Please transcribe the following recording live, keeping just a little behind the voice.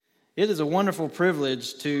It is a wonderful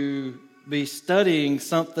privilege to be studying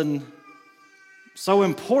something so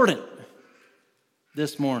important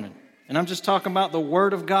this morning. And I'm just talking about the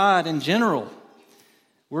Word of God in general.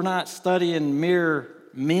 We're not studying mere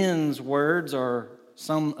men's words or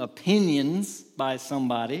some opinions by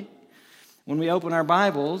somebody. When we open our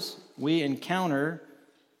Bibles, we encounter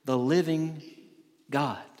the living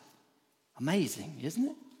God. Amazing, isn't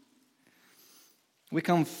it? We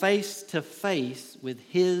come face to face with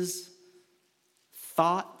His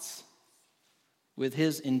thoughts, with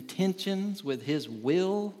His intentions, with His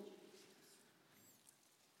will.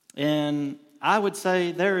 And I would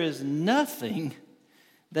say there is nothing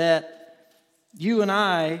that you and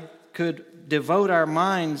I could devote our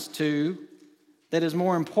minds to that is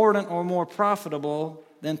more important or more profitable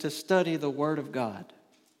than to study the Word of God.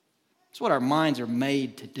 It's what our minds are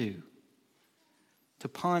made to do, to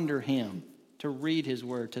ponder Him, to read His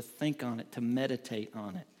Word, to think on it, to meditate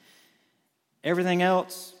on it. Everything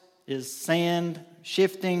else is sand,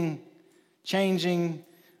 shifting, changing.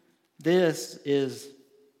 This is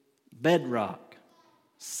bedrock,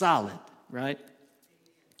 solid, right?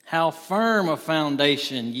 How firm a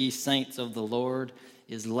foundation, ye saints of the Lord,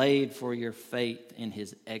 is laid for your faith in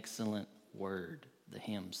His excellent Word, the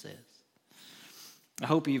hymn says. I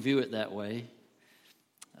hope you view it that way.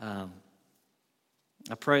 I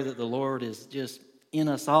pray that the Lord is just in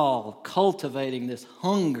us all cultivating this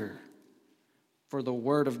hunger for the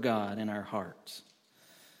Word of God in our hearts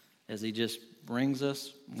as He just brings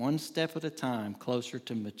us one step at a time closer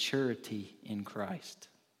to maturity in Christ.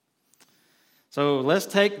 So let's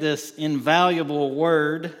take this invaluable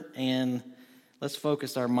Word and let's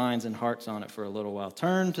focus our minds and hearts on it for a little while.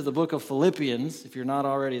 Turn to the book of Philippians if you're not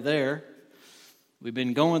already there. We've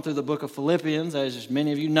been going through the book of Philippians, as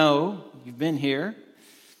many of you know. You've been here.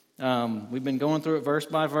 We've been going through it verse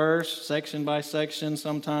by verse, section by section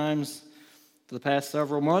sometimes for the past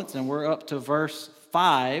several months, and we're up to verse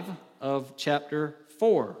 5 of chapter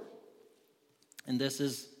 4. And this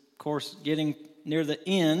is, of course, getting near the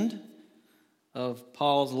end of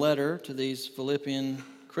Paul's letter to these Philippian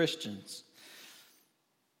Christians.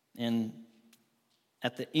 And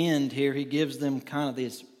at the end here, he gives them kind of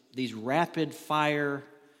these rapid-fire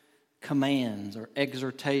commands or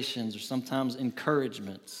exhortations or sometimes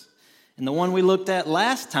encouragements. And the one we looked at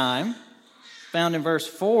last time, found in verse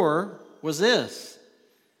 4, was this.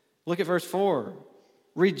 Look at verse 4.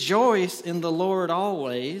 Rejoice in the Lord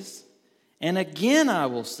always, and again I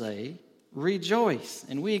will say, rejoice.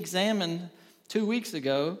 And we examined 2 weeks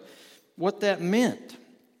ago what that meant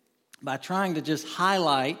by trying to just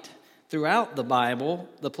highlight throughout the Bible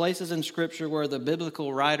the places in Scripture where the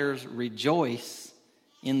biblical writers rejoice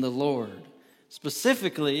in the Lord,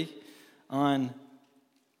 specifically on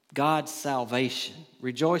God's salvation,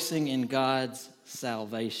 rejoicing in God's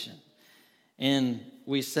salvation. And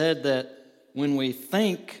we said that when we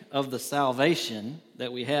think of the salvation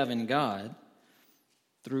that we have in God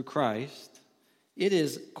through Christ, it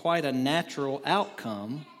is quite a natural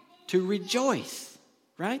outcome to rejoice,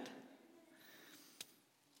 right?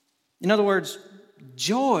 In other words,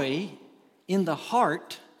 joy in the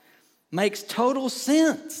heart makes total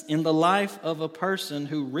sense in the life of a person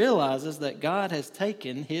who realizes that God has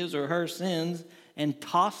taken his or her sins and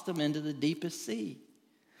tossed them into the deepest sea.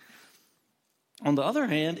 On the other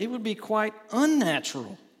hand, it would be quite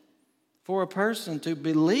unnatural for a person to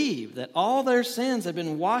believe that all their sins have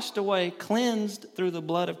been washed away, cleansed through the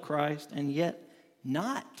blood of Christ, and yet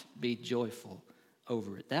not be joyful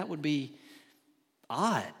over it. That would be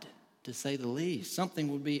odd, to say the least.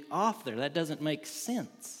 Something would be off there. That doesn't make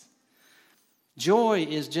sense. Joy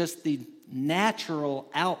is just the natural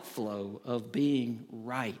outflow of being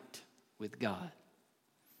right with God.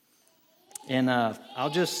 And I'll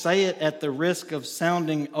just say it at the risk of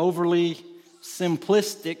sounding overly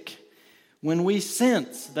simplistic. When we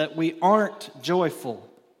sense that we aren't joyful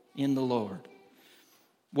in the Lord,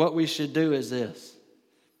 what we should do is this: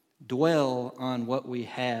 dwell on what we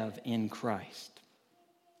have in Christ.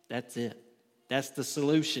 That's it. That's the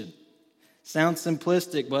solution. Sounds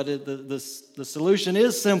simplistic, but the solution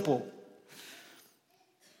is simple.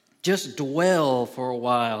 Just dwell for a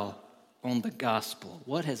while on the gospel.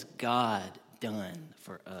 What has God done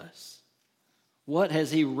for us? What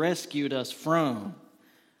has He rescued us from?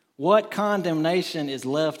 What condemnation is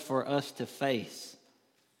left for us to face?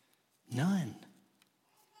 None.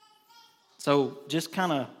 So just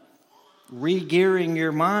kind of re-gearing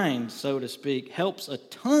your mind, so to speak, helps a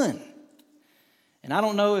ton. And I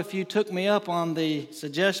don't know if you took me up on the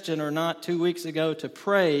suggestion or not 2 weeks ago to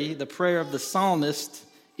pray the prayer of the psalmist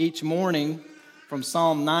each morning from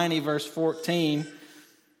Psalm 90, verse 14.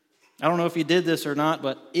 I don't know if you did this or not,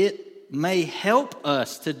 but it may help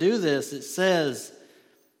us to do this, it says,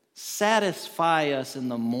 satisfy us in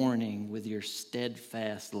the morning with your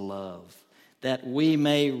steadfast love, that we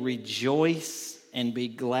may rejoice and be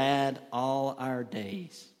glad all our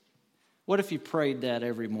days. What if you prayed that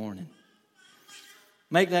every morning?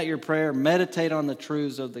 Make that your prayer. Meditate on the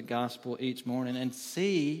truths of the gospel each morning and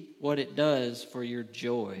see what it does for your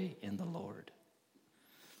joy in the Lord.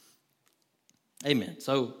 Amen.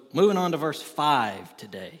 So moving on to verse 5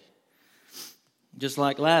 today. Just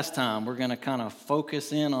like last time, we're going to kind of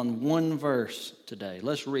focus in on one verse today.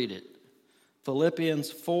 Let's read it.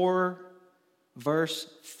 Philippians 4, verse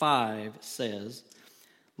 5 says,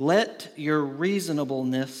 "Let your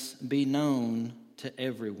reasonableness be known to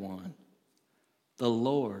everyone. The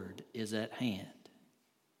Lord is at hand."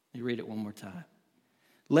 Let me read it one more time.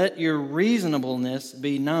 "Let your reasonableness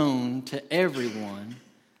be known to everyone.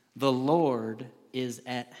 The Lord is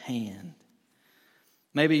at hand."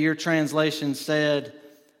 Maybe your translation said,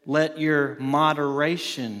 "Let your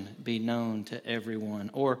moderation be known to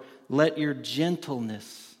everyone," or "Let your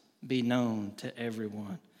gentleness be known to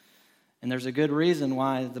everyone." And there's a good reason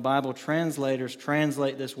why the Bible translators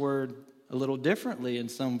translate this word a little differently in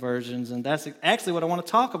some versions, and that's actually what I want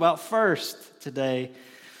to talk about first today.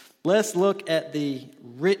 Let's look at the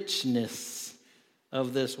richness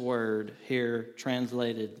of this word here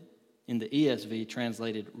translated in the ESV,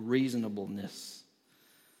 translated reasonableness.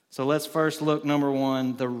 So let's first look, number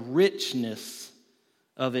one, the richness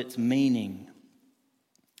of its meaning.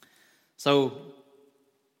 So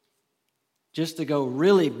just to go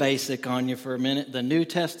really basic on you for a minute, the New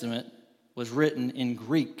Testament was written in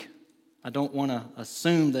Greek. I don't want to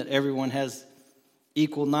assume that everyone has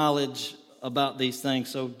equal knowledge about these things.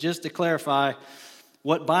 So just to clarify,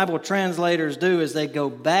 what Bible translators do is they go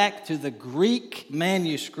back to the Greek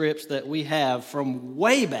manuscripts that we have from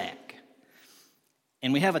way back.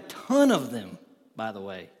 And we have a ton of them, by the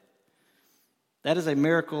way. That is a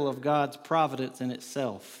miracle of God's providence in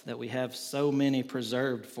itself, that we have so many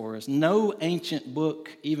preserved for us. No ancient book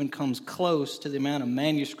even comes close to the amount of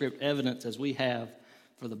manuscript evidence as we have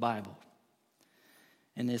for the Bible.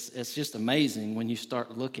 And it's just amazing when you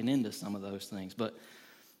start looking into some of those things. But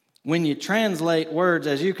when you translate words,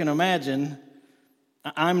 as you can imagine,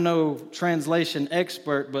 I'm no translation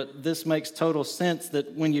expert, but this makes total sense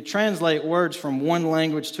that when you translate words from one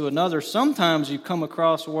language to another, sometimes you come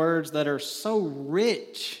across words that are so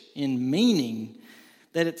rich in meaning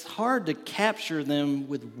that it's hard to capture them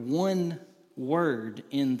with one word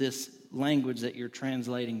in this language that you're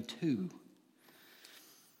translating to.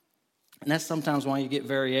 And that's sometimes why you get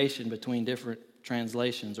variation between different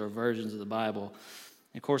translations or versions of the Bible.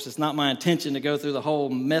 And of course, it's not my intention to go through the whole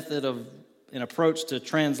method of an approach to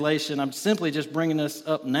translation. I'm simply just bringing this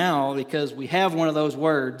up now because we have one of those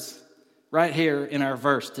words right here in our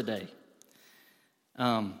verse today.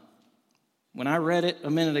 When I read it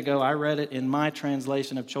a minute ago, I read it in my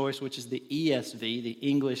translation of choice, which is the ESV, the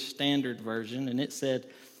English Standard Version, and it said,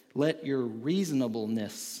 "Let your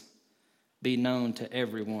reasonableness be known to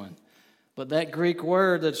everyone." But that Greek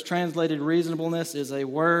word that's translated reasonableness is a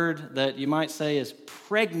word that you might say is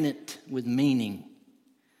pregnant with meaning.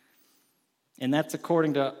 And that's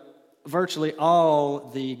according to virtually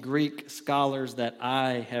all the Greek scholars that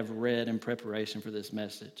I have read in preparation for this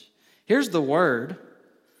message. Here's the word.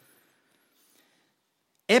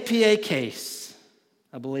 Epiekes,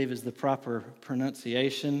 I believe is the proper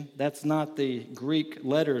pronunciation. That's not the Greek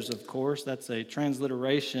letters, of course. That's a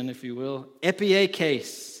transliteration, if you will.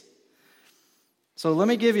 Epiekes. So let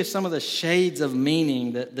me give you some of the shades of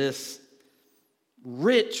meaning that this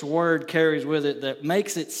rich word carries with it that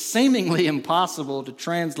makes it seemingly impossible to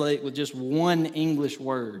translate with just one English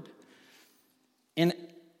word. And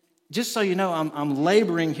just so you know, I'm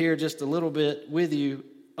laboring here just a little bit with you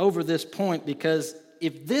over this point, because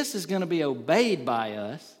if this is going to be obeyed by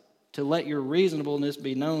us, to let your reasonableness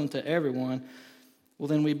be known to everyone, well,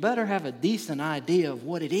 then we better have a decent idea of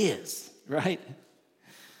what it is, right?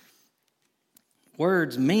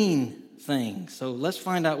 Words mean things. So let's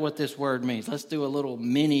find out what this word means. Let's do a little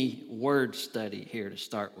mini word study here to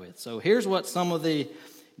start with. So here's what some of the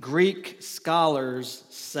Greek scholars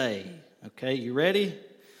say. Okay, you ready?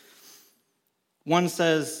 One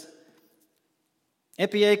says,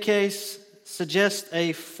 Epiekes suggests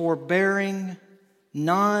a forbearing,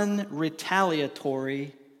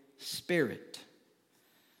 non-retaliatory spirit.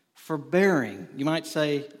 Forbearing, you might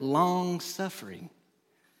say long-suffering.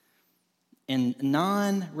 And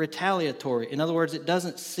non-retaliatory. In other words, it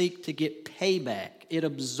doesn't seek to get payback. It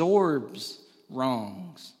absorbs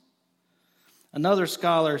wrongs. Another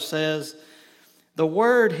scholar says The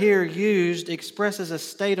word here used expresses a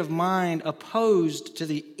state of mind opposed to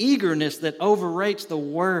the eagerness that overrates the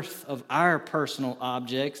worth of our personal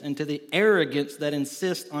objects and to the arrogance that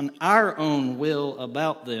insists on our own will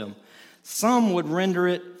about them. Some would render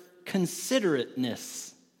it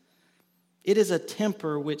considerateness. It is a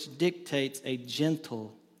temper which dictates a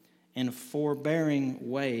gentle and forbearing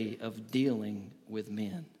way of dealing with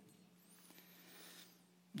men.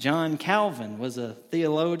 John Calvin was a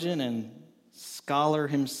theologian and scholar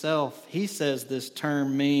himself. He says this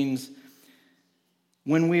term means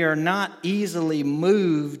when we are not easily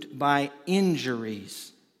moved by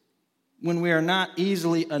injuries, when we are not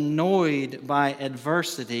easily annoyed by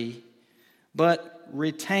adversity, but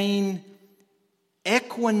retain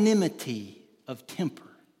equanimity of temper.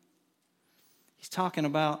 He's talking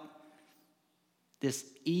about this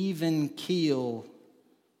even keel,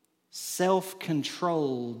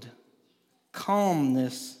 self-controlled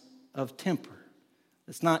calmness of temper.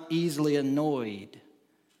 It's not easily annoyed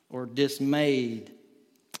or dismayed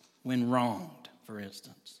when wronged, for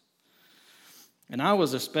instance. And I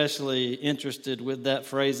was especially interested with that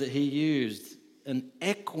phrase that he used, an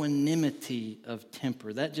equanimity of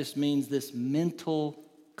temper. That just means this mental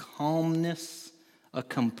calmness, a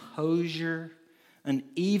composure, an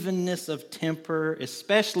evenness of temper,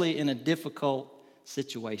 especially in a difficult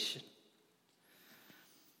situation.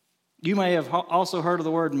 You may have also heard of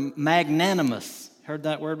the word magnanimous. Heard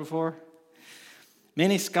that word before?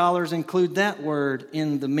 Many scholars include that word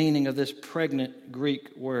in the meaning of this pregnant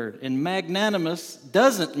Greek word. And magnanimous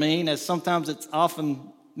doesn't mean, as sometimes it's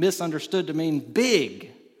often misunderstood to mean,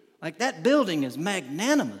 big. Like that building is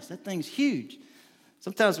magnanimous. That thing's huge.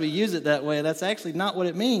 Sometimes we use it that way. That's actually not what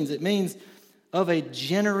it means. It means of a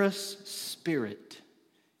generous spirit,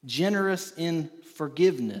 generous in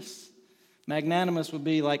forgiveness. Magnanimous would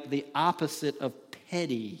be like the opposite of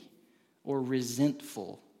petty or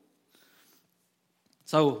resentful.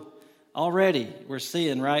 So already we're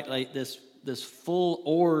seeing, right, like this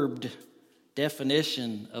full-orbed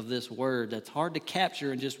definition of this word that's hard to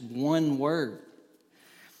capture in just one word.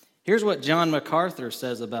 Here's what John MacArthur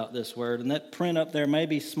says about this word, and that print up there may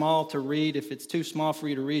be small to read. If it's too small for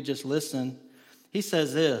you to read, just listen. He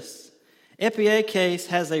says this: Epiekes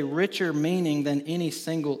has a richer meaning than any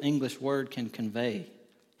single English word can convey.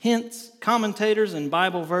 Hence, commentators and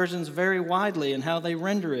Bible versions vary widely in how they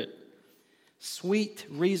render it. Sweet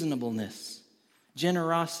reasonableness,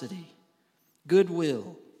 generosity,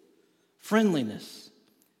 goodwill, friendliness,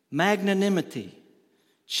 magnanimity,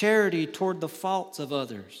 charity toward the faults of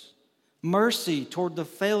others, mercy toward the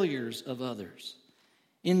failures of others,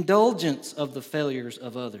 indulgence of the failures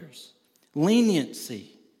of others,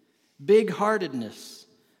 leniency, big-heartedness,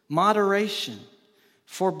 moderation,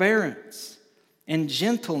 forbearance, and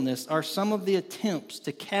gentleness are some of the attempts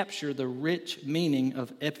to capture the rich meaning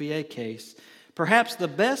of epiekes. Perhaps the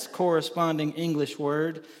best corresponding English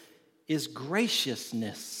word is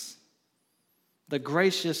graciousness, the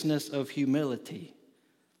graciousness of humility,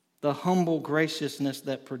 the humble graciousness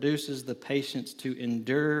that produces the patience to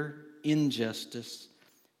endure injustice,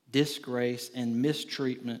 disgrace, and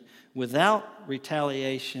mistreatment without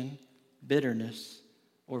retaliation, bitterness,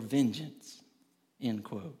 or vengeance. End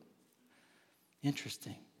quote.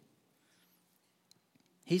 Interesting.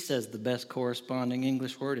 He says the best corresponding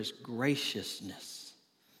English word is graciousness.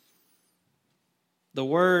 The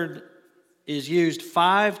word is used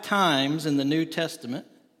 5 times in the New Testament,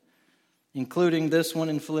 including this one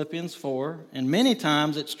in Philippians 4, and many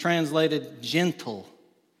times it's translated gentle.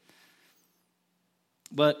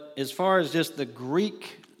 But as far as just the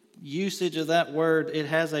Greek usage of that word, it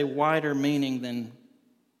has a wider meaning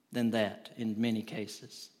than that in many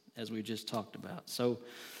cases, as we just talked about. So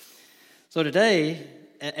today,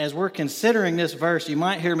 as we're considering this verse, you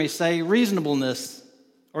might hear me say reasonableness,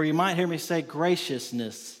 or you might hear me say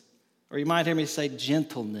graciousness, or you might hear me say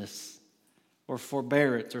gentleness, or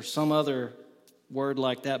forbearance, or some other word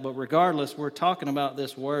like that. But regardless, we're talking about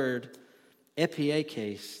this word,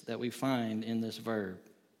 epiekes, that we find in this verb,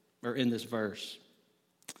 or in this verse.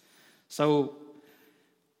 So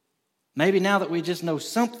maybe now that we just know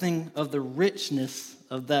something of the richness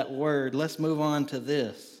of that word, let's move on to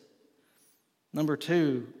this. Number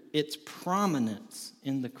 2, its prominence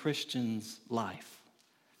in the Christian's life.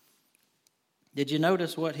 Did you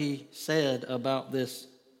notice what he said about this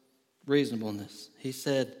reasonableness? He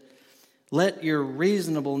said, let your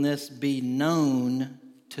reasonableness be known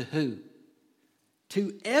to who?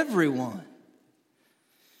 To everyone.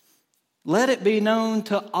 Let it be known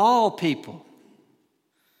to all people.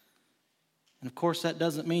 And of course, that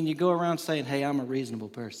doesn't mean you go around saying, hey, I'm a reasonable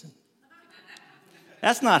person.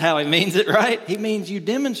 That's not how he means it, right? He means you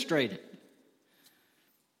demonstrate it.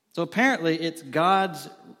 So apparently it's God's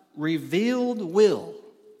revealed will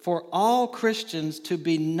for all Christians to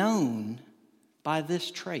be known by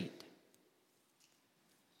this trait.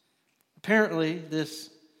 Apparently this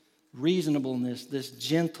reasonableness, this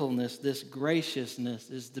gentleness, this graciousness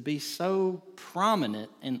is to be so prominent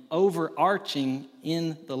and overarching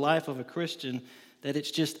in the life of a Christian that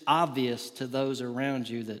it's just obvious to those around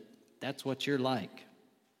you that that's what you're like.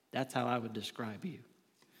 That's how I would describe you.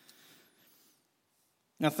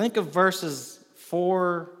 Now think of verses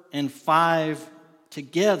 4 and 5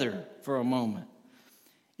 together for a moment.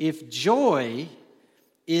 If joy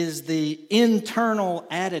is the internal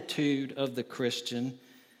attitude of the Christian,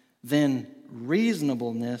 then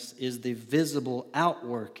reasonableness is the visible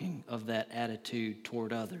outworking of that attitude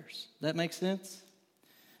toward others. That make sense?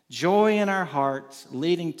 Joy in our hearts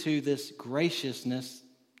leading to this graciousness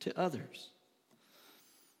to others.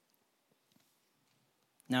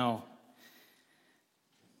 Now,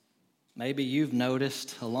 maybe you've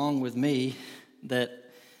noticed, along with me, that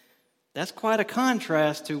that's quite a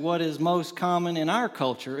contrast to what is most common in our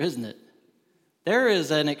culture, isn't it? There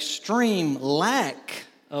is an extreme lack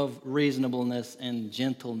of reasonableness and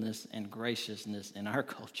gentleness and graciousness in our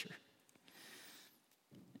culture.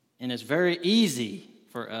 And it's very easy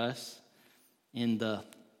for us in the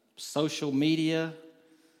social media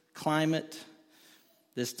climate,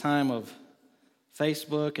 this time of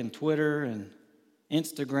Facebook and Twitter and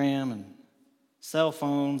Instagram and cell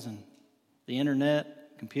phones and the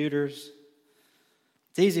internet, computers.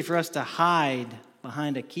 It's easy for us to hide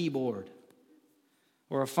behind a keyboard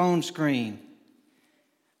or a phone screen.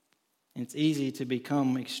 And it's easy to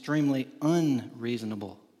become extremely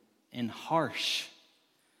unreasonable and harsh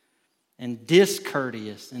and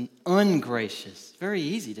discourteous and ungracious. Very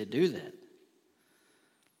easy to do that.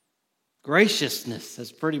 Graciousness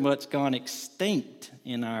has pretty much gone extinct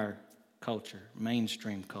in our culture,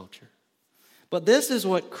 mainstream culture. But this is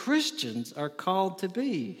what Christians are called to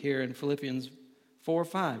be here in Philippians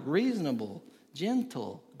 4:5. Reasonable,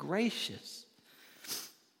 gentle, gracious.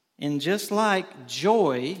 And just like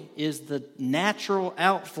joy is the natural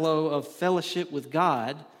outflow of fellowship with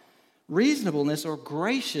God, reasonableness or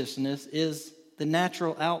graciousness is the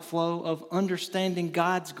natural outflow of understanding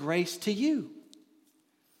God's grace to you.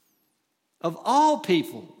 Of all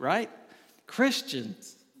people, right?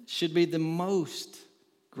 Christians should be the most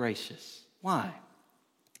gracious. Why?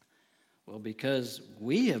 Well, because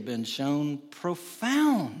we have been shown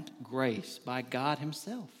profound grace by God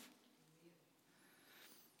Himself.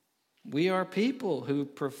 We are people who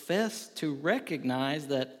profess to recognize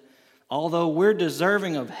that although we're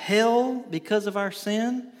deserving of hell because of our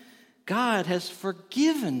sin, God has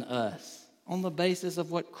forgiven us on the basis of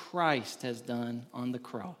what Christ has done on the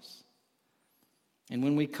cross. And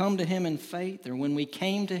when we come to Him in faith, or when we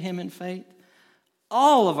came to Him in faith,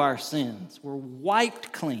 all of our sins were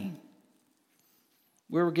wiped clean.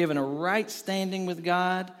 We were given a right standing with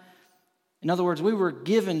God. In other words, we were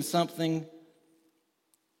given something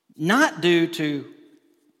not due to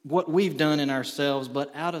what we've done in ourselves,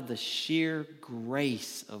 but out of the sheer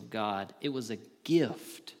grace of God. It was a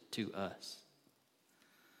gift to us.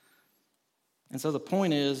 And so the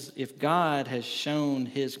point is, if God has shown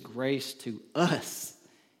His grace to us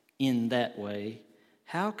in that way,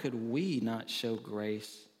 how could we not show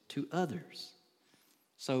grace to others?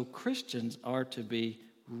 So Christians are to be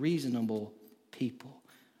reasonable people,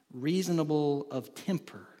 reasonable of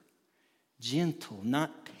temper, gentle,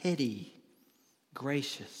 not petty,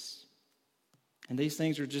 gracious. And these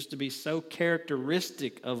things are just to be so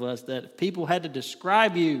characteristic of us that if people had to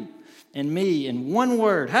describe you and me in one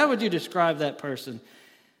word, how would you describe that person?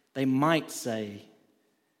 They might say,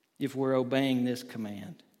 if we're obeying this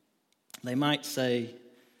command, they might say,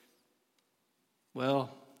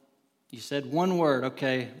 well, you said one word,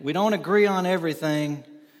 okay, we don't agree on everything,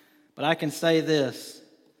 but I can say this,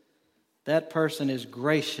 that person is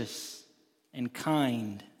gracious and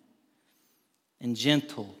kind and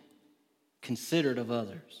gentle, considerate of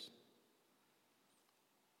others,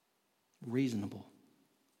 reasonable.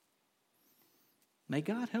 May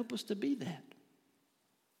God help us to be that.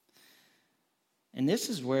 And this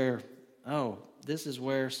is where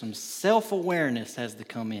some self-awareness has to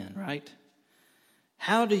come in, right?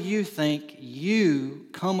 How do you think you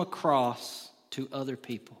come across to other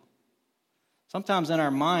people? Sometimes in our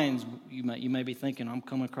minds, you may be thinking, I'm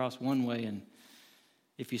coming across one way, and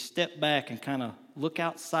if you step back and kind of look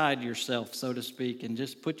outside yourself, so to speak, and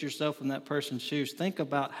just put yourself in that person's shoes, think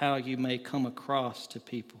about how you may come across to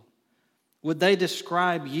people. Would they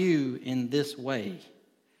describe you in this way?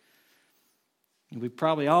 We've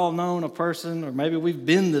probably all known a person, or maybe we've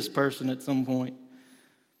been this person at some point.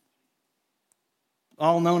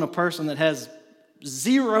 all known a person that has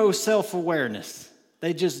zero self-awareness.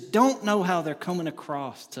 They just don't know how they're coming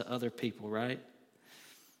across to other people, right?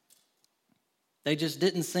 They just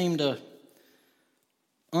didn't seem to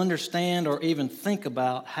understand or even think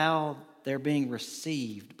about how they're being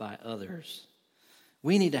received by others.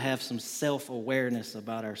 We need to have some self-awareness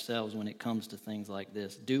about ourselves when it comes to things like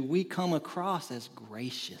this. Do we come across as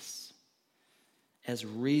gracious, as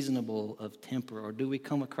reasonable of temper, or do we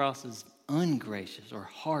come across as ungracious or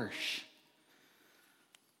harsh?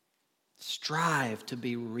 Strive to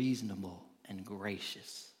be reasonable and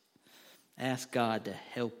gracious. Ask God to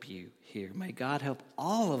help you here. May God help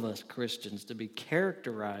all of us Christians to be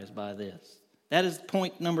characterized by this. That is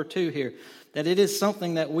point number 2 here, that it is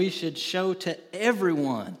something that we should show to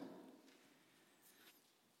everyone.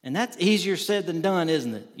 And that's easier said than done,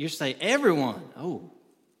 isn't it? You say, everyone. Oh,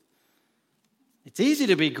 it's easy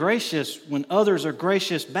to be gracious when others are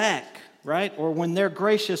gracious back, right? Or when they're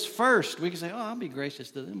gracious first. We can say, oh, I'll be gracious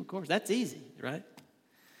to them, of course. That's easy, right?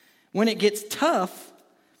 When it gets tough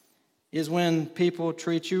is when people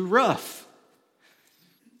treat you rough,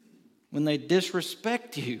 when they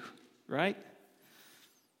disrespect you, right?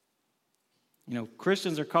 You know,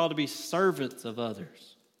 Christians are called to be servants of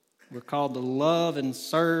others. We're called to love and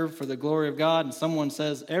serve for the glory of God. And someone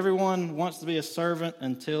says everyone wants to be a servant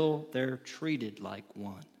until they're treated like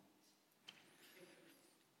one.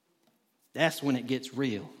 That's when it gets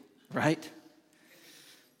real, right?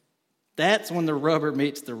 That's when the rubber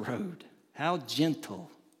meets the road. How gentle,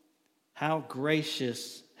 how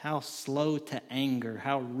gracious, how slow to anger,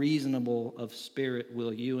 how reasonable of spirit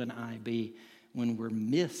will you and I be when we're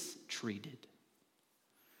mistreated?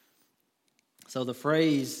 So the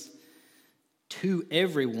phrase, to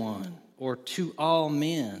everyone or to all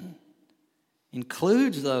men,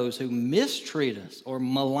 includes those who mistreat us or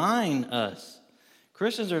malign us.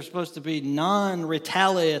 Christians are supposed to be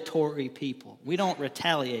non-retaliatory people. We don't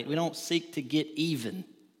retaliate. We don't seek to get even.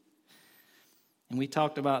 And we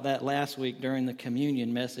talked about that last week during the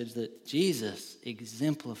communion message, that Jesus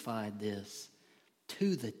exemplified this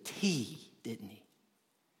to the T, didn't he?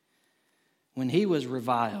 When he was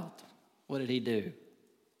reviled, what did he do?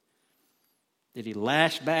 Did he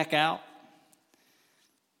lash back out?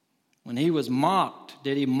 When he was mocked,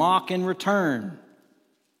 did he mock in return?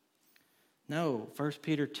 No. 1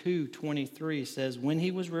 Peter 2:23 says, when he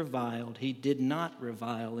was reviled, he did not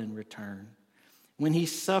revile in return. When he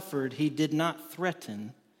suffered, he did not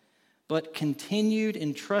threaten, but continued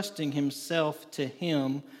entrusting himself to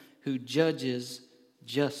him who judges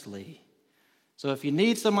justly. So if you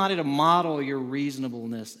need somebody to model your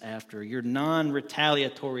reasonableness after, your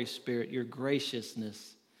non-retaliatory spirit, your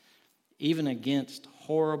graciousness, even against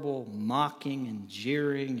horrible mocking and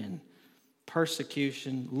jeering and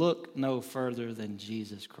persecution, look no further than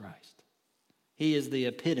Jesus Christ. He is the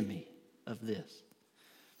epitome of this.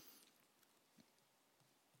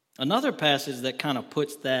 Another passage that kind of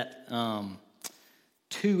puts that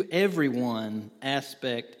to everyone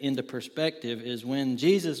aspect into perspective is when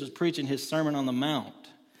Jesus was preaching his Sermon on the Mount.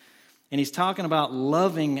 And he's talking about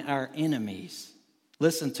loving our enemies.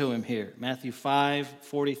 Listen to him here, Matthew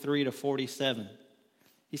 5:43-47.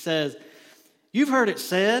 He says, you've heard it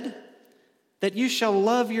said that you shall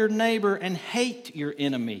love your neighbor and hate your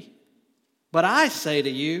enemy. But I say to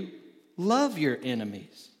you, love your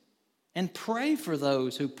enemies and pray for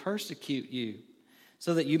those who persecute you,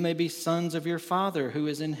 so that you may be sons of your Father who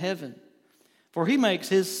is in heaven. For he makes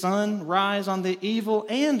his sun rise on the evil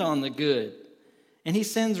and on the good, and he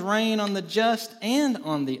sends rain on the just and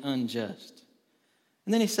on the unjust.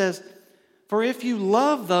 And then he says, for if you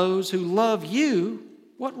love those who love you,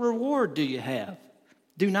 what reward do you have?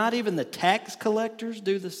 Do not even the tax collectors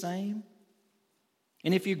do the same?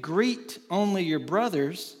 And if you greet only your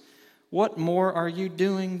brothers, what more are you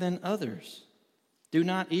doing than others? Do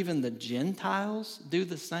not even the Gentiles do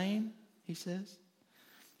the same, he says.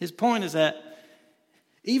 His point is that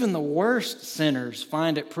even the worst sinners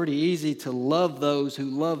find it pretty easy to love those who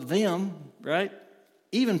love them, right?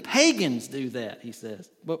 Even pagans do that, he says.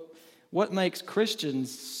 But what makes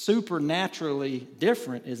Christians supernaturally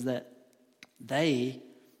different is that they,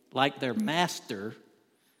 like their master,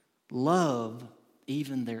 love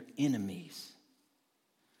even their enemies.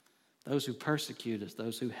 Those who persecute us,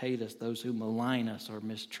 those who hate us, those who malign us or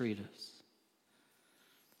mistreat us.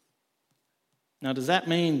 Now, does that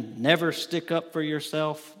mean never stick up for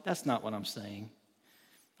yourself? That's not what I'm saying.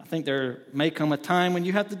 I think there may come a time when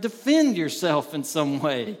you have to defend yourself in some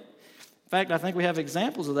way. In fact, I think we have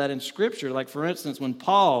examples of that in Scripture. Like, for instance, when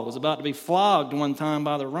Paul was about to be flogged one time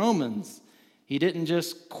by the Romans, he didn't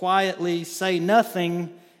just quietly say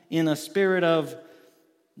nothing in a spirit of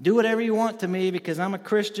Do whatever you want to me because I'm a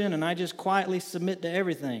Christian and I just quietly submit to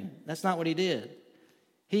everything. That's not what he did.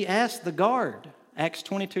 He asked the guard, Acts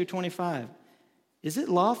 22:25, is it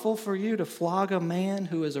lawful for you to flog a man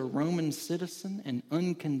who is a Roman citizen and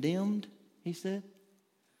uncondemned? He said.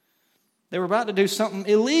 They were about to do something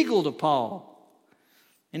illegal to Paul.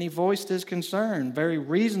 And he voiced his concern very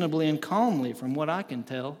reasonably and calmly from what I can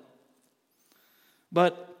tell.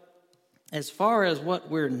 But as far as what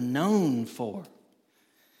we're known for,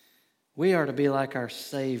 we are to be like our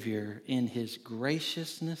Savior in his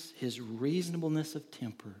graciousness, his reasonableness of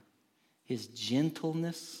temper, his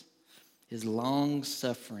gentleness, his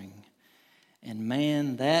long-suffering. And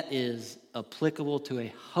man, that is applicable to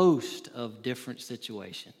a host of different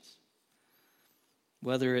situations.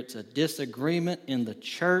 Whether it's a disagreement in the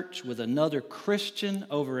church with another Christian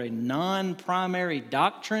over a non-primary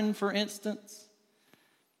doctrine, for instance,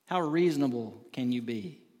 how reasonable can you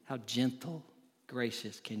be? How gentle,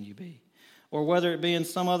 gracious can you be? Or whether it be in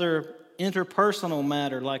some other interpersonal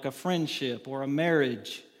matter like a friendship or a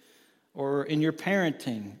marriage or in your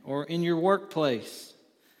parenting or in your workplace.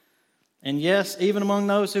 And yes, even among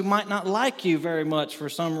those who might not like you very much for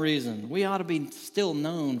some reason, we ought to be still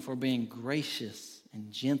known for being gracious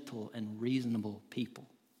and gentle and reasonable people.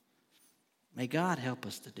 May God help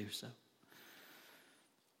us to do so.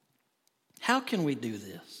 How can we do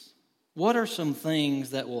this? What are some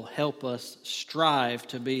things that will help us strive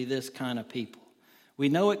to be this kind of people? We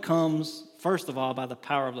know it comes, first of all, by the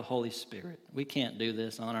power of the Holy Spirit. We can't do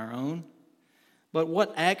this on our own. But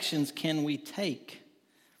what actions can we take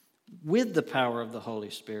with the power of the Holy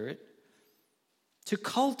Spirit to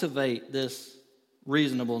cultivate this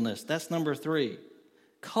reasonableness? That's number 3.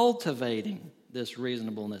 Cultivating this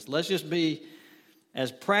reasonableness. Let's just be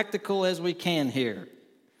as practical as we can here.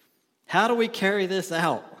 How do we carry this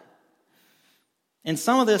out? And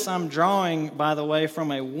some of this I'm drawing, by the way,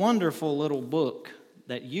 from a wonderful little book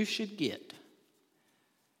that you should get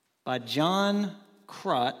by John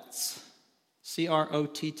Crotts,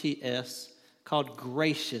 Crotts, called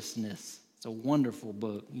Graciousness. It's a wonderful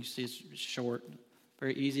book. You see it's short,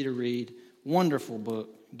 very easy to read. Wonderful book.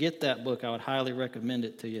 Get that book. I would highly recommend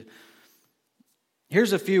it to you.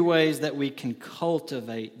 Here's a few ways that we can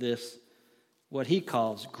cultivate this, what he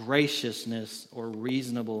calls graciousness or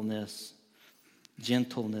reasonableness,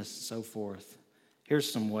 gentleness, so forth. Here's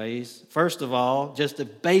some ways. First of all, just a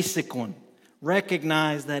basic one.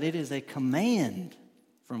 Recognize that it is a command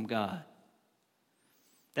from God.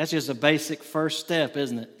 That's just a basic first step,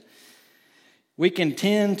 isn't it? We can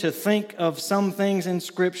tend to think of some things in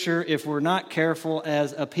Scripture, if we're not careful,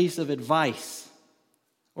 as a piece of advice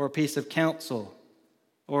or a piece of counsel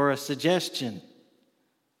or a suggestion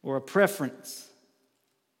or a preference.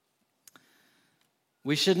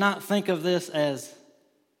 We should not think of this as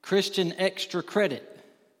Christian extra credit.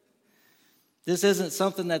 This isn't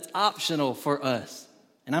something that's optional for us.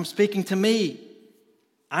 And I'm speaking to me.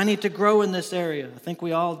 I need to grow in this area. I think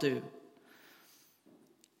we all do.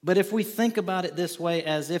 But if we think about it this way,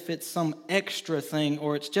 as if it's some extra thing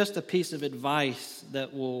or it's just a piece of advice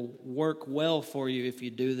that will work well for you if you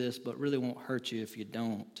do this, but really won't hurt you if you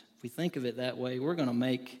don't. If we think of it that way, we're going to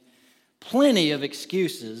make plenty of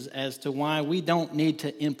excuses as to why we don't need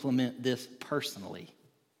to implement this personally.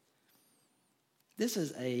 This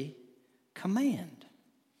is a command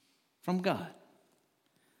from God.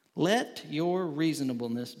 Let your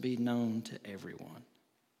reasonableness be known to everyone.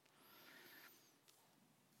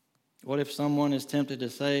 What if someone is tempted to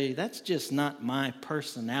say, that's just not my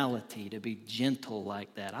personality to be gentle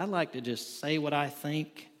like that. I like to just say what I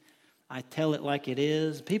think. I tell it like it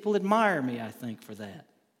is. People admire me, I think, for that.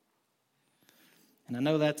 And I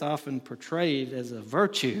know that's often portrayed as a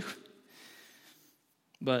virtue.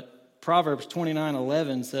 But Proverbs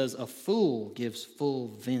 29:11 says, a fool gives full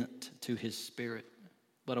vent to his spirit,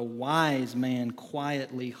 but a wise man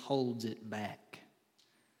quietly holds it back.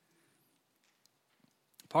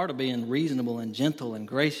 Part of being reasonable and gentle and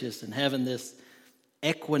gracious and having this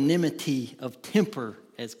equanimity of temper,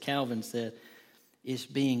 as Calvin said, is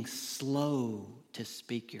being slow to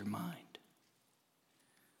speak your mind.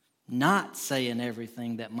 Not saying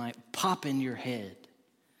everything that might pop in your head.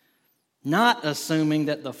 Not assuming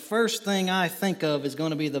that the first thing I think of is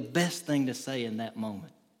going to be the best thing to say in that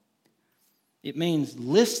moment. It means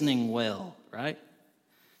listening well, right?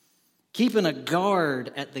 Keeping a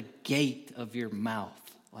guard at the gate of your mouth,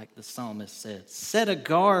 like the psalmist said. Set a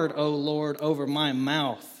guard, O Lord, over my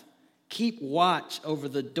mouth. Keep watch over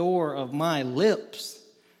the door of my lips.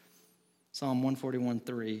 Psalm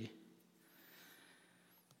 141:3.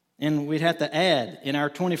 And we'd have to add, in our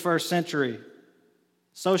 21st century,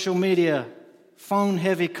 social media,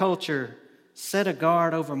 phone-heavy culture, Set a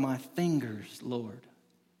guard over my fingers, Lord.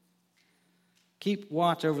 Keep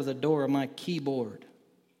watch over the door of my keyboard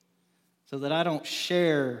so that I don't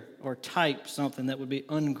share or type something that would be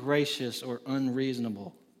ungracious or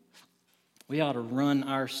unreasonable. We ought to run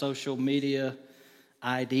our social media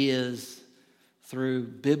ideas through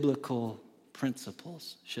biblical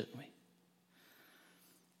principles, shouldn't we?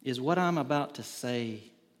 Is what I'm about to say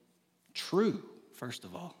true, first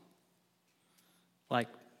of all? Like,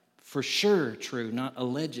 for sure true, not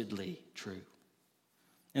allegedly true.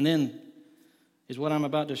 And then, is what I'm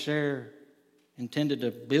about to share intended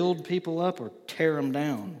to build people up or tear them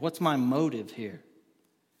down? What's my motive here?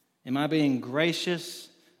 Am I being gracious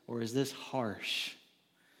or is this harsh?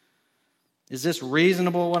 Is this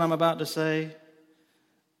reasonable, what I'm about to say?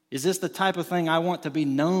 Is this the type of thing I want to be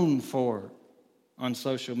known for on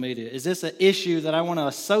social media? Is this an issue that I want to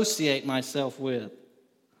associate myself with?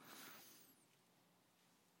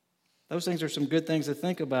 Those things are some good things to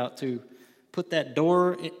think about, to put that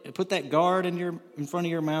guard in front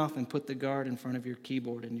of your mouth and put the guard in front of your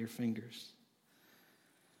keyboard and your fingers.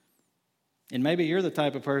 And maybe you're the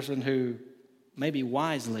type of person who maybe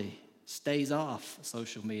wisely stays off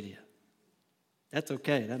social media. That's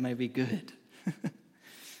okay. That may be good.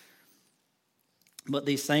 But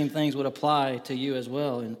these same things would apply to you as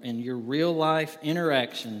well in your real life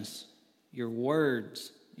interactions, your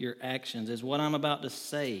words, your actions. Is what I'm about to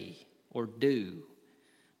say or do,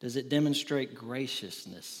 does it demonstrate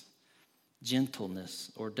graciousness,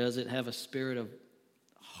 gentleness, or does it have a spirit of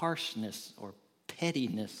harshness or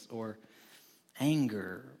pettiness or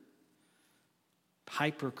anger,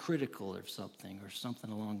 hypercritical or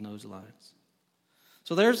something along those lines?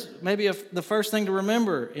 So there's maybe the first thing to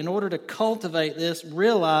remember. In order to cultivate this,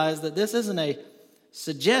 realize that this isn't a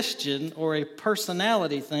suggestion or a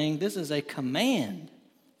personality thing. This is a command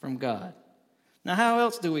from God. Now, how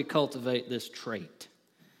else do we cultivate this trait?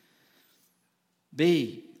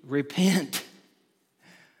 B, repent.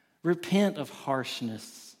 Repent of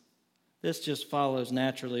harshness. This just follows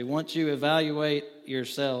naturally. Once you evaluate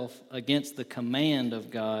yourself against the command of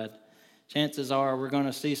God, chances are we're going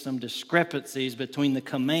to see some discrepancies between the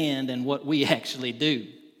command and what we actually do,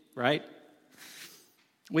 right?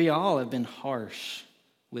 We all have been harsh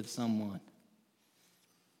with someone.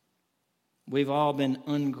 We've all been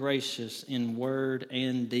ungracious in word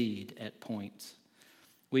and deed at points.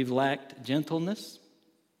 We've lacked gentleness.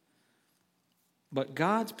 But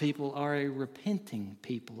God's people are a repenting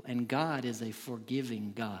people, and God is a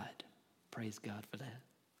forgiving God. Praise God for that.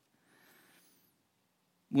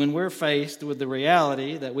 When we're faced with the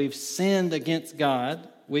reality that we've sinned against God,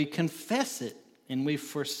 we confess it and we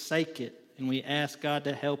forsake it, and we ask God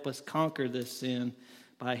to help us conquer this sin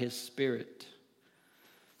by His Spirit.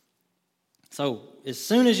 So, as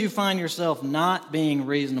soon as you find yourself not being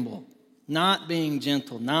reasonable, not being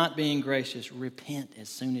gentle, not being gracious, repent as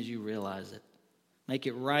soon as you realize it. Make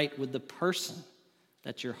it right with the person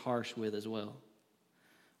that you're harsh with as well.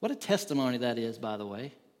 What a testimony that is, by the way.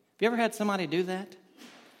 Have you ever had somebody do that?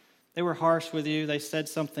 They were harsh with you. They said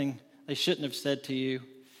something they shouldn't have said to you.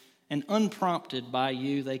 And unprompted by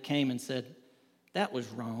you, they came and said, "That was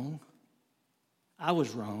wrong. I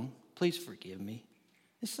was wrong. Please forgive me."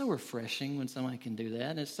 It's so refreshing when somebody can do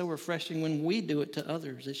that. And it's so refreshing when we do it to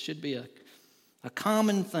others. It should be a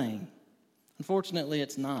common thing. Unfortunately,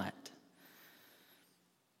 it's not.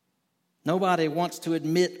 Nobody wants to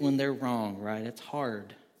admit when they're wrong, right? It's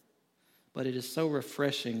hard. But it is so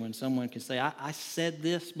refreshing when someone can say, I said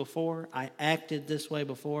this before, I acted this way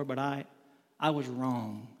before, but I was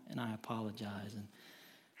wrong and I apologize. And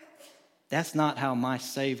that's not how my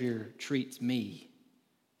Savior treats me.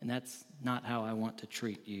 And that's not how I want to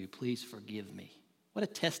treat you. Please forgive me. What a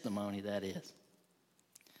testimony that is.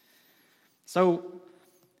 So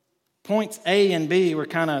points A and B were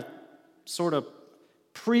kind of sort of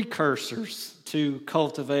precursors to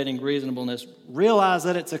cultivating reasonableness. Realize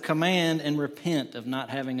that it's a command and repent of not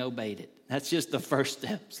having obeyed it. That's just the first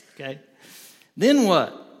steps, okay? Then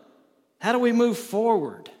what? How do we move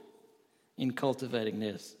forward in cultivating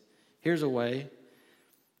this? Here's a way.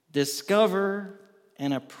 Discover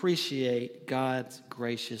and appreciate God's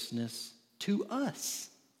graciousness to us.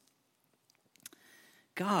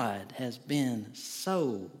 God has been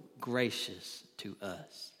so gracious to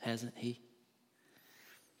us, hasn't He?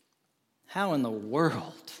 How in the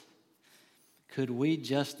world could we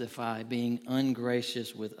justify being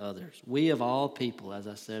ungracious with others? We of all people, as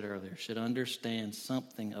I said earlier, should understand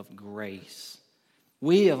something of grace.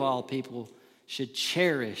 We of all people should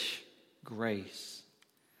cherish grace.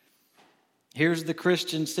 Here's the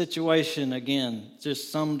Christian situation again,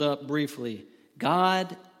 just summed up briefly.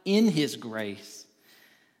 God, in His grace,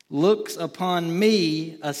 looks upon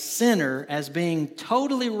me, a sinner, as being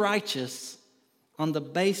totally righteous on the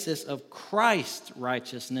basis of Christ's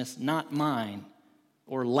righteousness, not mine,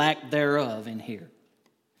 or lack thereof in here.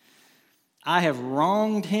 I have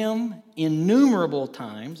wronged him innumerable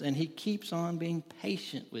times, and he keeps on being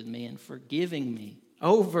patient with me and forgiving me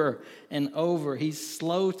over and over. He's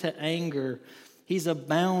slow to anger. He's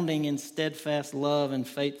abounding in steadfast love and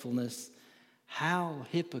faithfulness. How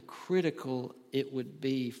hypocritical it would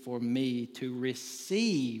be for me to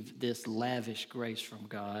receive this lavish grace from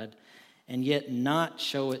God and yet not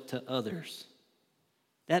show it to others.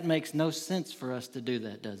 That makes no sense for us to do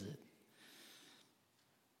that, does it?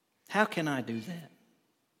 How can I do that?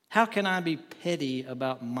 How can I be petty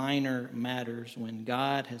about minor matters when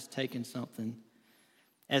God has taken something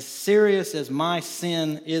as serious as my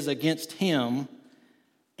sin is against him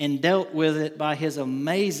and dealt with it by his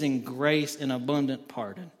amazing grace and abundant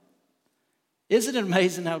pardon? Isn't it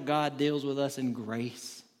amazing how God deals with us in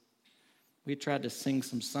grace? We tried to sing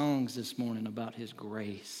some songs this morning about his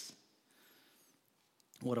grace.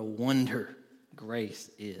 What a wonder grace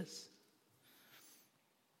is.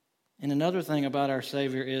 And another thing about our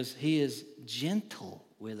Savior is he is gentle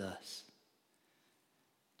with us.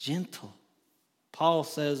 Gentle. Paul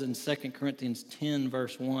says in 2 Corinthians 10,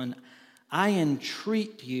 verse 1, I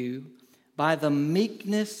entreat you by the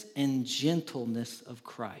meekness and gentleness of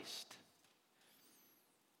Christ.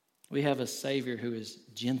 We have a Savior who is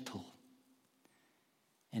gentle.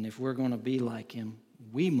 And if we're going to be like him,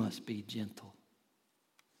 we must be gentle.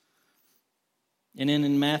 And then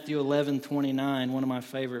in Matthew 11:29, one of my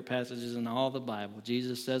favorite passages in all the Bible,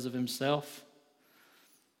 Jesus says of himself,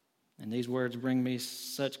 and these words bring me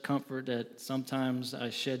such comfort that sometimes I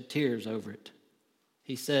shed tears over it.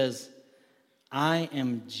 He says, I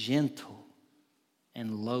am gentle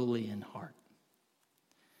and lowly in heart.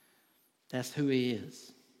 That's who he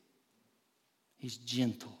is. He's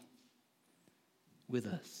gentle with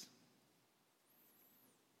us.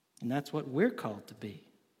 And that's what we're called to be.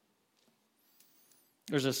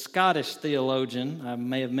 There's a Scottish theologian, I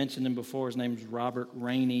may have mentioned him before, his name's Robert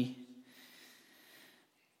Rainey.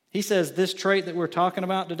 He says this trait that we're talking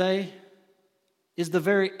about today is the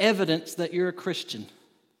very evidence that you're a Christian.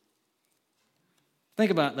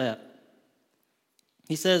 Think about that.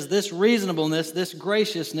 He says this reasonableness, this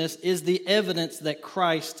graciousness is the evidence that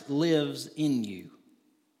Christ lives in you.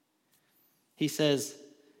 He says,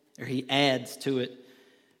 or he adds to it,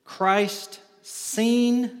 Christ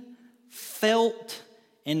seen, felt,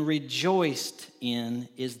 and rejoiced in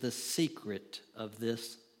is the secret of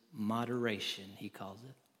this moderation, he calls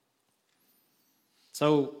it.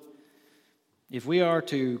 So, if we are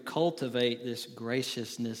to cultivate this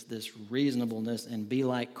graciousness, this reasonableness, and be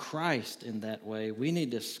like Christ in that way, we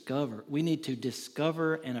need to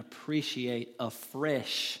discover and appreciate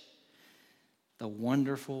afresh the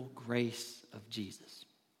wonderful grace of Jesus.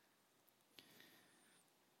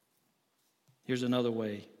 Here's another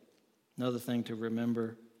way. Another thing to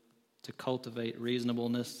remember to cultivate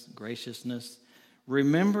reasonableness, graciousness.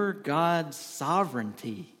 Remember God's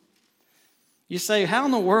sovereignty. You say, how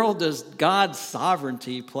in the world does God's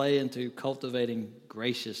sovereignty play into cultivating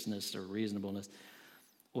graciousness or reasonableness?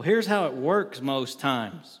 Well, here's how it works most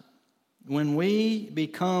times. When we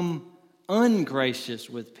become ungracious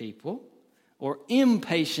with people, or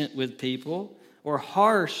impatient with people, or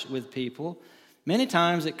harsh with people, many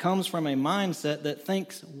times it comes from a mindset that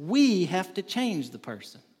thinks we have to change the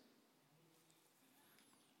person.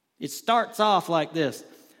 It starts off like this.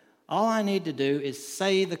 All I need to do is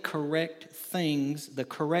say the correct things, the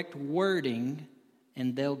correct wording,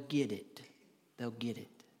 and they'll get it. They'll get it.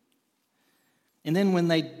 And then when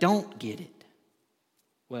they don't get it,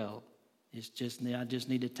 well, I just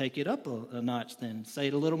need to take it up a notch then, say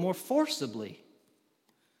it a little more forcibly.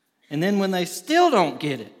 And then when they still don't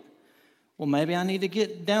get it, well, maybe I need to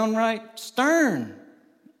get downright stern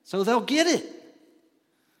so they'll get it.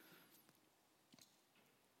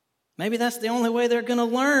 Maybe that's the only way they're going to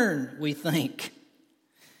learn, we think.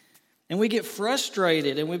 And we get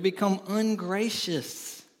frustrated and we become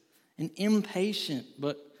ungracious and impatient.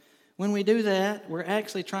 But when we do that, we're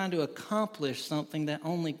actually trying to accomplish something that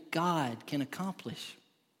only God can accomplish.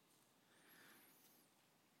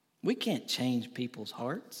 We can't change people's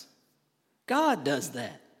hearts. God does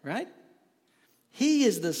that, right? He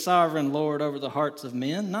is the sovereign Lord over the hearts of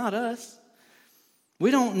men, not us. We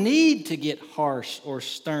don't need to get harsh or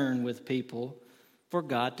stern with people for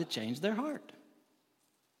God to change their heart.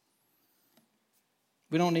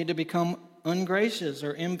 We don't need to become ungracious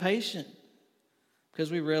or impatient because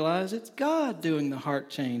we realize it's God doing the heart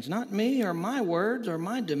change, not me or my words or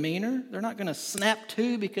my demeanor. They're not going to snap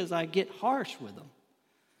to because I get harsh with them.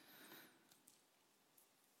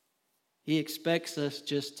 He expects us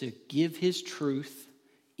just to give His truth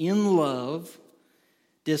in love,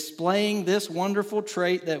 displaying this wonderful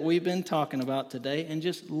trait that we've been talking about today, and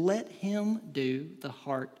just let Him do the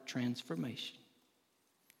heart transformation.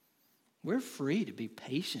 We're free to be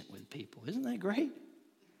patient with people. Isn't that great?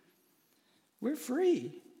 We're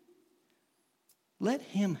free. Let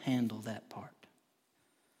Him handle that part.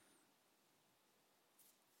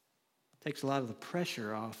 Takes a lot of the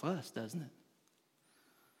pressure off us, doesn't it?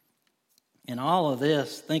 In all of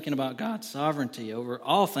this, thinking about God's sovereignty over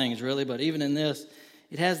all things, really, but even in this,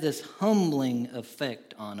 it has this humbling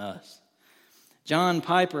effect on us. John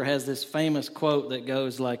Piper has this famous quote that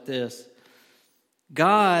goes like this: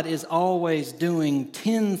 God is always doing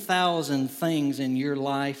 10,000 things in your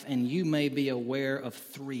life, and you may be aware of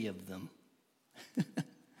 3 of them.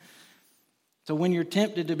 So when you're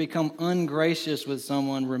tempted to become ungracious with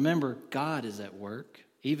someone, remember God is at work,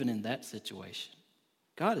 even in that situation.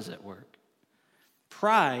 God is at work.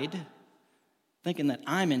 Pride, thinking that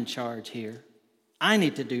I'm in charge here, I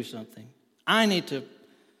need to do something, I need to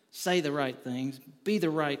say the right things, be the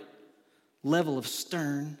right level of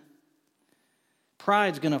stern.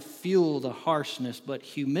 Pride's going to fuel the harshness, but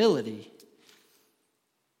humility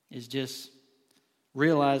is just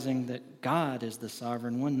realizing that God is the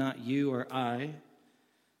sovereign one, not you or I.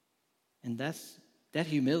 And that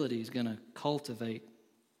humility is going to cultivate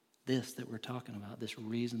this that we're talking about, this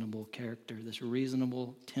reasonable character, this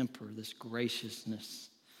reasonable temper, this graciousness.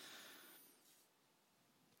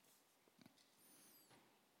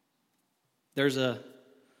 There's a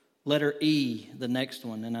letter E, the next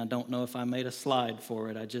one, and I don't know if I made a slide for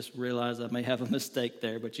it. I just realized I may have a mistake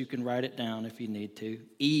there, but you can write it down if you need to.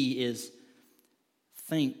 E is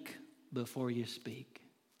think before you speak.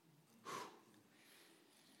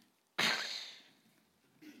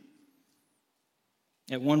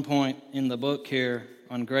 At one point in the book here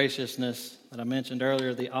on graciousness that I mentioned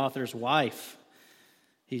earlier, the author's wife,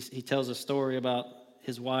 he tells a story about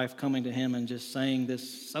his wife coming to him and just saying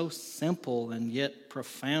this so simple and yet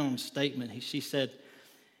profound statement. She said,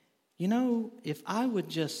 you know, if I would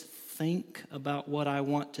just think about what I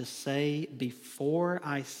want to say before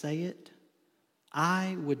I say it,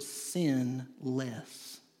 I would sin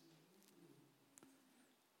less.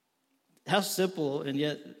 How simple and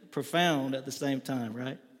yet profound at the same time,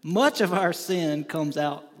 right? Much of our sin comes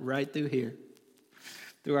out right through here,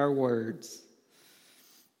 through our words.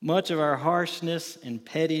 Much of our harshness and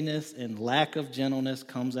pettiness and lack of gentleness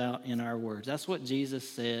comes out in our words. That's what Jesus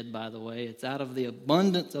said, by the way. It's out of the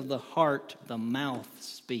abundance of the heart, the mouth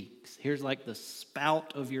speaks. Here's like the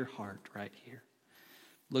spout of your heart right here.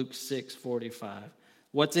 Luke 6:45.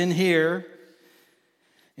 What's in here,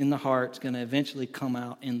 in the heart, is going to eventually come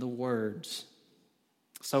out in the words.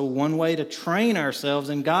 So one way to train ourselves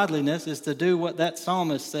in godliness is to do what that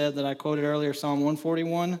psalmist said that I quoted earlier, Psalm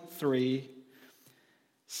 141:3.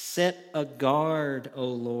 Set a guard, O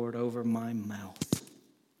Lord, over my mouth.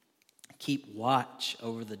 Keep watch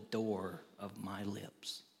over the door of my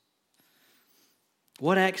lips.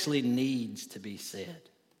 What actually needs to be said?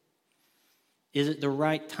 Is it the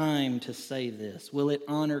right time to say this? Will it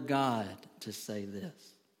honor God to say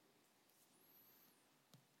this?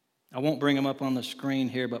 I won't bring them up on the screen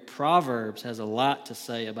here, but Proverbs has a lot to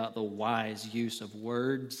say about the wise use of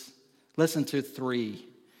words. Listen to 3.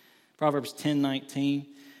 Proverbs 10:19.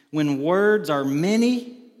 When words are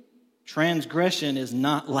many, transgression is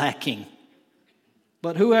not lacking.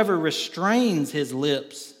 But whoever restrains his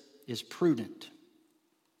lips is prudent.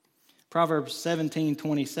 Proverbs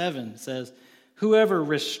 17:27 says, whoever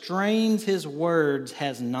restrains his words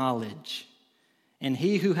has knowledge, and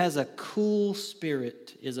he who has a cool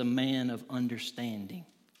spirit is a man of understanding.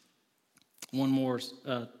 One more,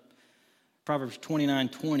 Proverbs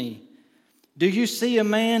 29:20. Do you see a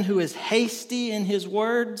man who is hasty in his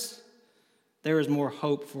words? There is more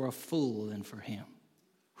hope for a fool than for him.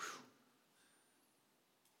 Whew.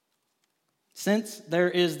 Since there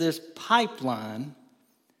is this pipeline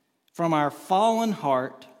from our fallen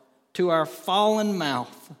heart to our fallen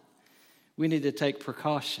mouth, we need to take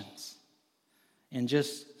precautions. And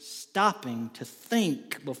just stopping to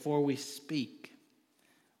think before we speak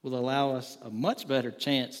will allow us a much better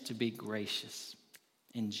chance to be gracious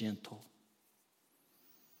and gentle.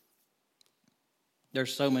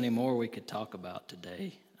 There's so many more we could talk about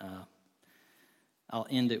today. I'll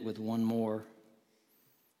end it with one more.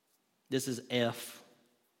 This is F.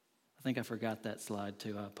 I think I forgot that slide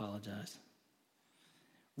too. I apologize.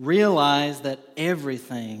 Realize that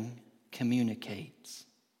everything communicates.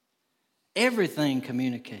 Everything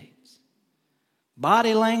communicates.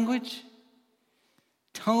 Body language,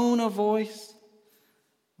 tone of voice,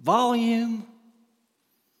 volume,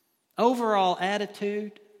 overall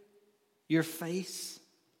attitude, your face.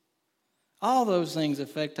 All those things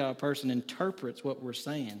affect how a person interprets what we're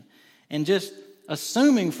saying. And just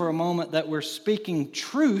assuming for a moment that we're speaking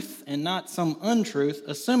truth and not some untruth,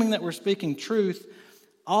 assuming that we're speaking truth,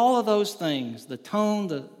 all of those things, the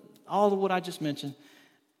tone, all of what I just mentioned,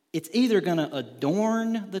 it's either going to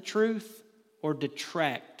adorn the truth or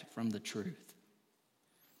detract from the truth.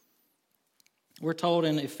 We're told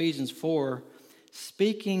in Ephesians 4,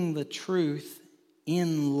 speaking the truth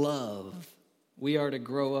in love, we are to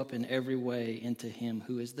grow up in every way into Him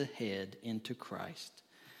who is the head, into Christ.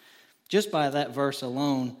 Just by that verse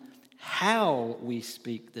alone, how we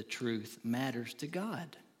speak the truth matters to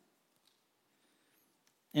God.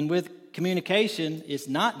 And with communication, it's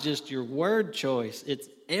not just your word choice, it's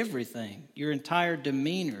everything. Your entire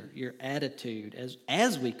demeanor, your attitude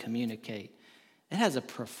as we communicate. It has a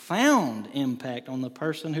profound impact on the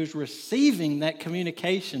person who's receiving that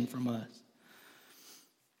communication from us.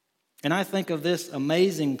 And I think of this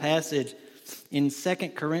amazing passage in 2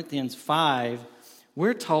 Corinthians 5.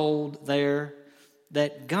 We're told there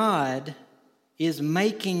that God is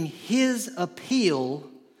making His appeal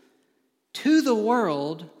to the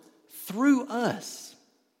world through us.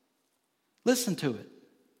 Listen to it.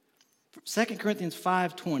 2 Corinthians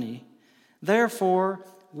 5:20. Therefore,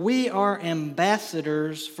 we are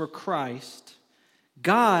ambassadors for Christ,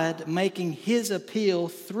 God making His appeal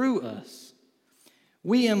through us.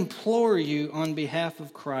 We implore you on behalf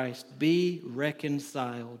of Christ, be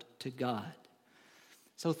reconciled to God.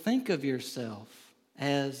 So think of yourself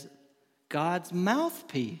as God's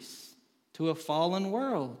mouthpiece to a fallen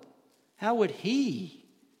world. How would He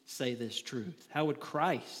say this truth? How would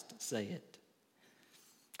Christ say it?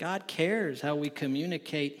 God cares how we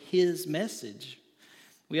communicate His message.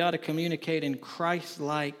 We ought to communicate in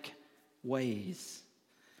Christ-like ways.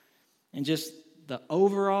 And just the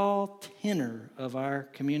overall tenor of our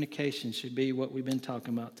communication should be what we've been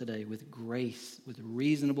talking about today, with grace, with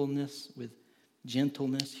reasonableness, with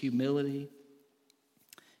gentleness, humility.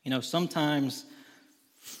 You know, sometimes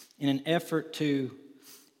in an effort to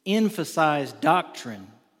emphasize doctrine,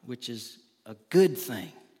 which is a good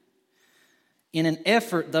thing, in an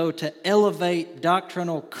effort, though, to elevate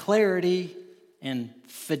doctrinal clarity and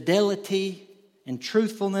fidelity and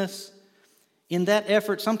truthfulness, in that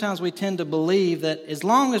effort, sometimes we tend to believe that as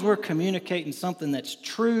long as we're communicating something that's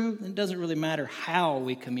true, it doesn't really matter how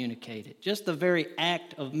we communicate it. Just the very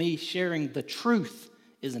act of me sharing the truth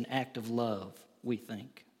is an act of love, we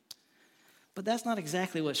think. But that's not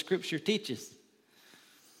exactly what Scripture teaches.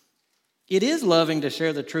 It is loving to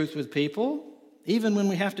share the truth with people, even when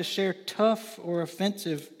we have to share tough or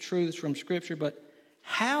offensive truths from Scripture, but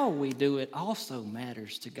how we do it also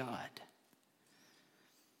matters to God.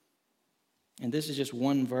 And this is just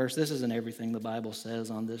one verse. This isn't everything the Bible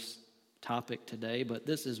says on this topic today, but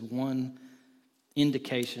this is one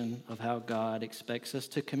indication of how God expects us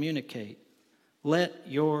to communicate. Let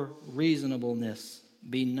your reasonableness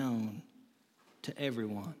be known to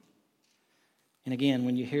everyone. And again,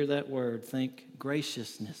 when you hear that word, think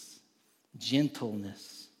graciousness,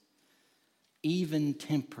 gentleness, even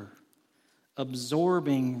temper,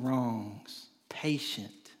 absorbing wrongs,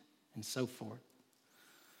 patient, and so forth.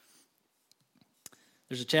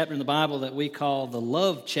 There's a chapter in the Bible that we call the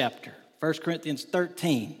love chapter, 1 Corinthians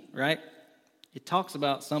 13, right? It talks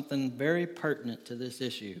about something very pertinent to this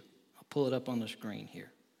issue. I'll pull it up on the screen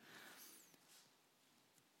here.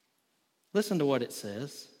 Listen to what it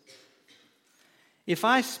says. If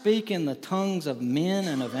I speak in the tongues of men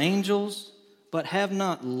and of angels, but have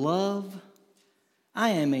not love, I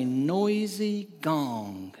am a noisy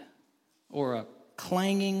gong or a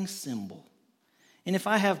clanging cymbal. And if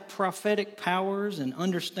I have prophetic powers and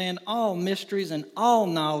understand all mysteries and all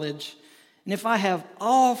knowledge, and if I have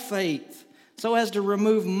all faith so as to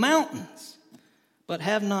remove mountains, but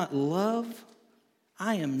have not love,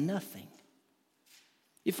 I am nothing.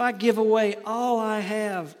 If I give away all I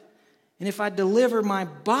have, and if I deliver my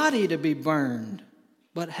body to be burned,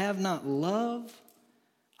 but have not love,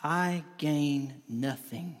 I gain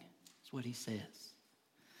nothing. That's what he says.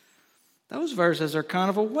 Those verses are kind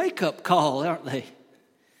of a wake-up call, aren't they?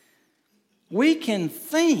 We can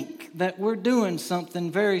think that we're doing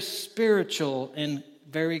something very spiritual and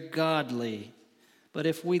very godly, but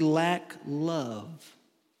if we lack love,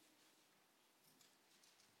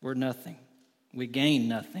 we're nothing. We gain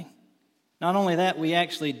nothing. Not only that, we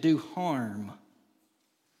actually do harm.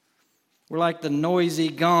 We're like the noisy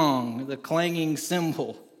gong, the clanging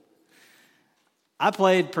cymbal. I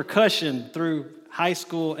played percussion through high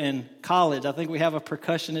school and college. I think we have a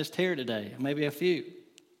percussionist here today, maybe a few.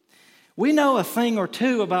 We know a thing or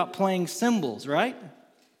two about playing cymbals, right?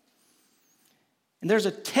 And there's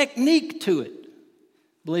a technique to it,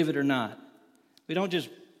 believe it or not. We don't just,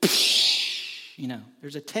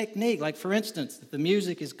 there's a technique. Like, for instance, if the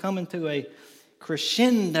music is coming to a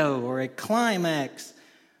crescendo or a climax,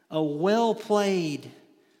 a well-played,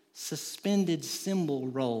 suspended cymbal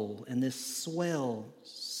roll and this swell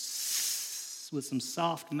with some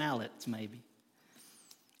soft mallets maybe.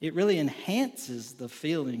 It really enhances the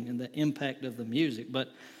feeling and the impact of the music. But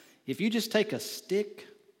if you just take a stick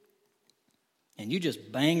and you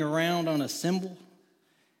just bang around on a cymbal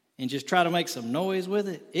and just try to make some noise with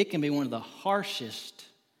it, it can be one of the harshest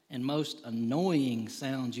and most annoying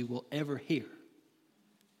sounds you will ever hear.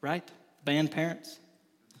 Right? Band parents?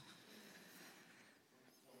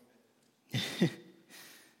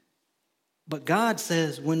 But God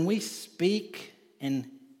says when we speak and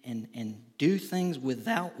do things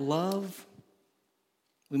without love,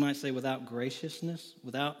 we might say without graciousness,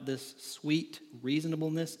 without this sweet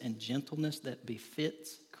reasonableness and gentleness that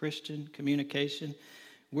befits Christian communication,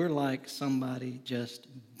 we're like somebody just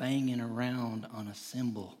banging around on a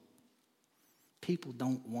cymbal. People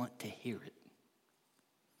don't want to hear it.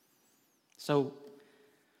 So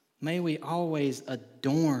may we always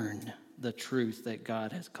adorn the truth that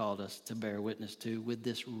God has called us to bear witness to with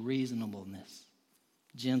this reasonableness,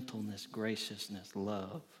 gentleness, graciousness,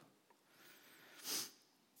 love.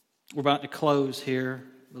 We're about to close here,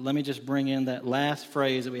 but let me just bring in that last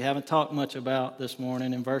phrase that we haven't talked much about this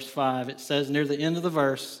morning. In verse 5, it says near the end of the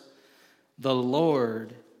verse, the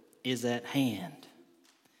Lord is at hand.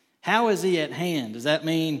 How is he at hand? Does that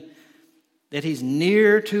mean that he's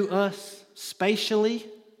near to us spatially?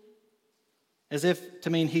 As if to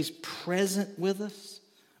mean he's present with us?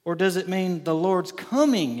 Or does it mean the Lord's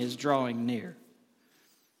coming is drawing near?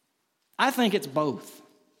 I think it's both.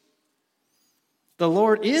 The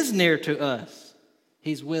Lord is near to us.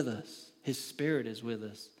 He's with us. His Spirit is with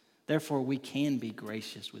us. Therefore, we can be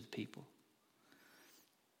gracious with people.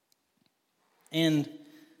 And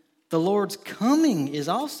the Lord's coming is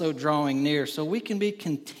also drawing near, so we can be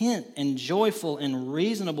content and joyful and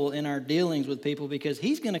reasonable in our dealings with people because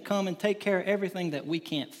he's going to come and take care of everything that we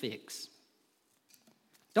can't fix.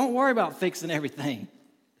 Don't worry about fixing everything.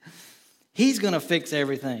 He's going to fix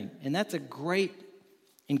everything. And that's a great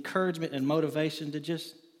encouragement and motivation to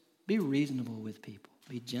just be reasonable with people.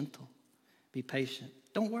 Be gentle. Be patient.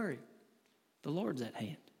 Don't worry. The Lord's at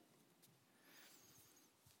hand.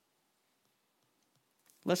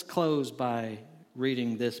 Let's close by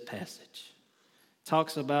reading this passage. It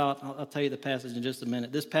talks about, I'll tell you the passage in just a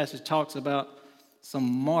minute. This passage talks about some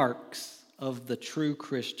marks of the true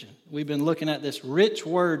Christian. We've been looking at this rich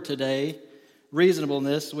word today,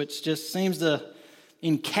 reasonableness, which just seems to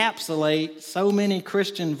encapsulate so many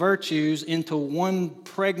Christian virtues into one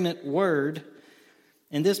pregnant word.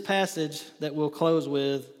 And this passage that we'll close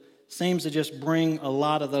with seems to just bring a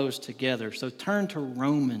lot of those together. So turn to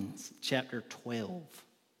Romans chapter 12.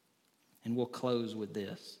 And we'll close with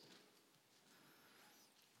this.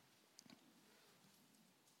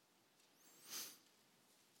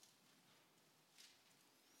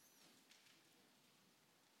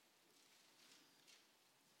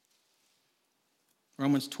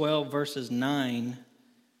 Romans 12, verses 9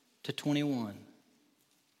 to 21.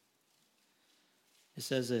 It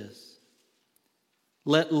says this: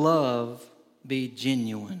 let love be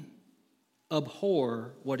genuine.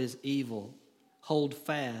 Abhor what is evil. Hold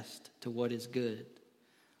fast to what is good.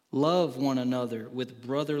 Love one another with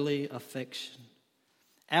brotherly affection.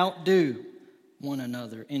 Outdo one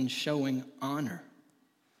another in showing honor.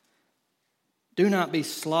 Do not be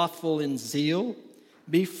slothful in zeal.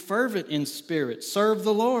 Be fervent in spirit. Serve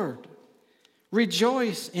the Lord.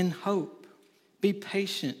 Rejoice in hope. Be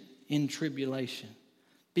patient in tribulation.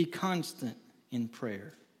 Be constant in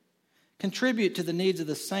prayer. Contribute to the needs of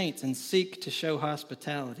the saints and seek to show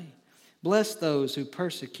hospitality. Bless those who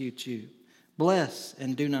persecute you. Bless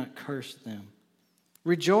and do not curse them.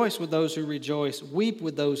 Rejoice with those who rejoice. Weep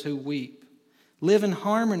with those who weep. Live in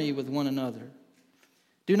harmony with one another.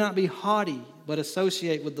 Do not be haughty, but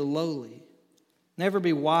associate with the lowly. Never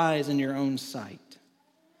be wise in your own sight.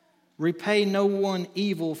 Repay no one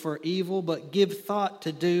evil for evil, but give thought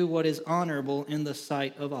to do what is honorable in the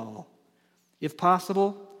sight of all. If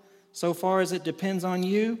possible, so far as it depends on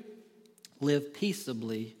you, live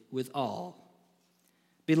peaceably with all.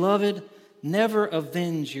 Beloved, never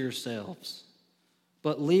avenge yourselves,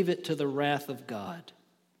 but leave it to the wrath of God.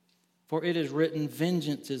 For it is written,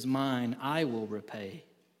 vengeance is mine, I will repay,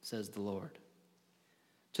 says the Lord.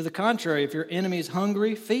 To the contrary, if your enemy is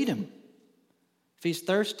hungry, feed him. If he's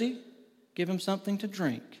thirsty, give him something to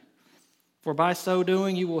drink. For by so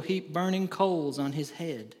doing, you will heap burning coals on his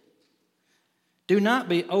head. Do not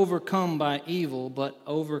be overcome by evil, but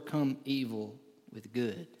overcome evil with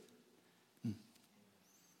good.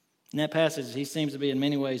 In that passage, he seems to be in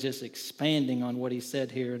many ways just expanding on what he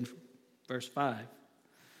said here in verse 5.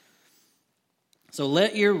 So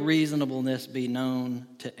let your reasonableness be known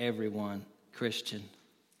to everyone, Christian.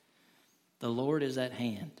 The Lord is at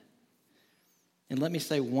hand. And let me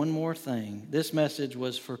say one more thing. This message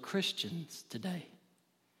was for Christians today.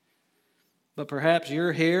 But perhaps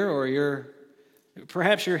you're here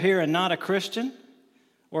and not a Christian,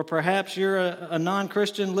 or perhaps you're a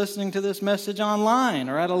non-Christian listening to this message online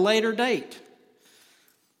or at a later date.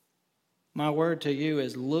 My word to you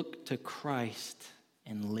is look to Christ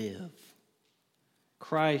and live.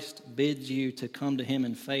 Christ bids you to come to him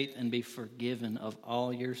in faith and be forgiven of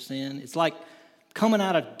all your sin. It's like coming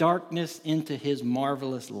out of darkness into his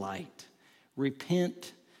marvelous light.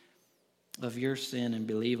 Repent of your sin and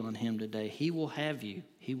believe on him today. He will have you.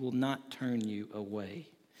 He will not turn you away.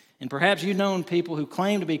 And perhaps you've known people who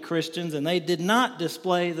claim to be Christians and they did not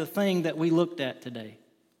display the thing that we looked at today.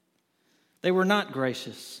 They were not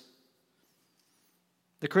gracious.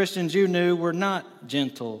 The Christians you knew were not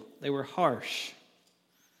gentle. They were harsh.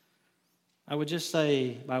 I would just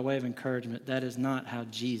say, by way of encouragement, that is not how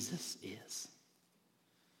Jesus is.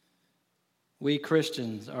 We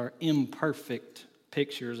Christians are imperfect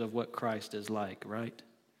pictures of what Christ is like, right?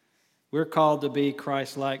 We're called to be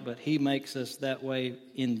Christ-like, but he makes us that way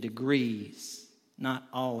in degrees, not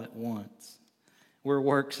all at once. We're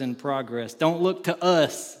works in progress. Don't look to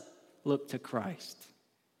us, look to Christ.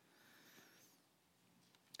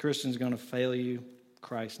 Christian's going to fail you.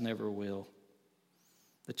 Christ never will.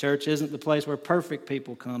 The church isn't the place where perfect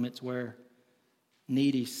people come. It's where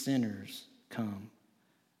needy sinners come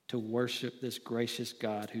to worship this gracious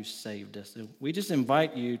God who saved us. And we just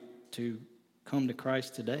invite you to come to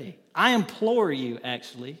Christ today. I implore you,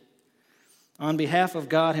 actually, on behalf of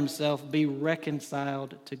God himself, be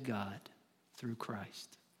reconciled to God through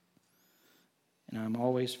Christ. And I'm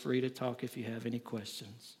always free to talk if you have any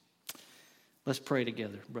questions. Let's pray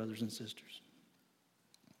together, brothers and sisters.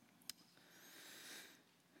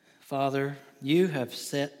 Father, you have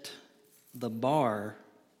set the bar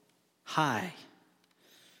high.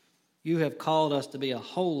 You have called us to be a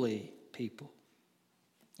holy people,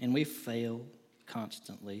 and we fail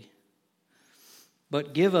constantly.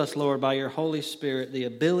 But give us, Lord, by your Holy Spirit, the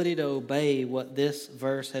ability to obey what this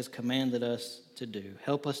verse has commanded us to do.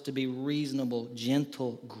 Help us to be reasonable,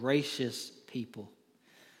 gentle, gracious people.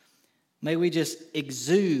 May we just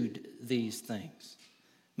exude these things.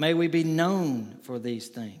 May we be known for these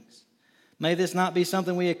things. May this not be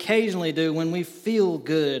something we occasionally do when we feel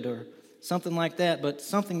good or something like that, but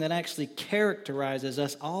something that actually characterizes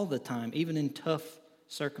us all the time, even in tough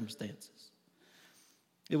circumstances.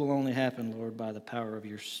 It will only happen, Lord, by the power of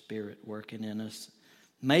your Spirit working in us.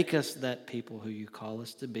 Make us that people who you call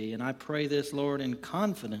us to be. And I pray this, Lord, in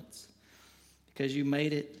confidence, because you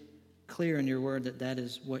made it clear in your word that that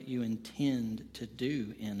is what you intend to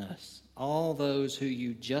do in us. All those who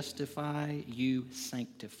you justify, you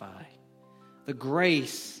sanctify. The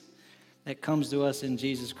grace that comes to us in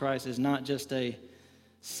Jesus Christ is not just a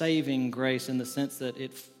saving grace in the sense that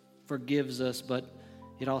it forgives us, but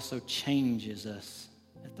it also changes us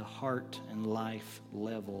at the heart and life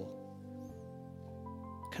level.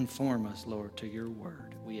 Conform us, Lord, to your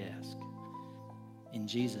word, we ask. In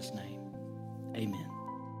Jesus' name, amen.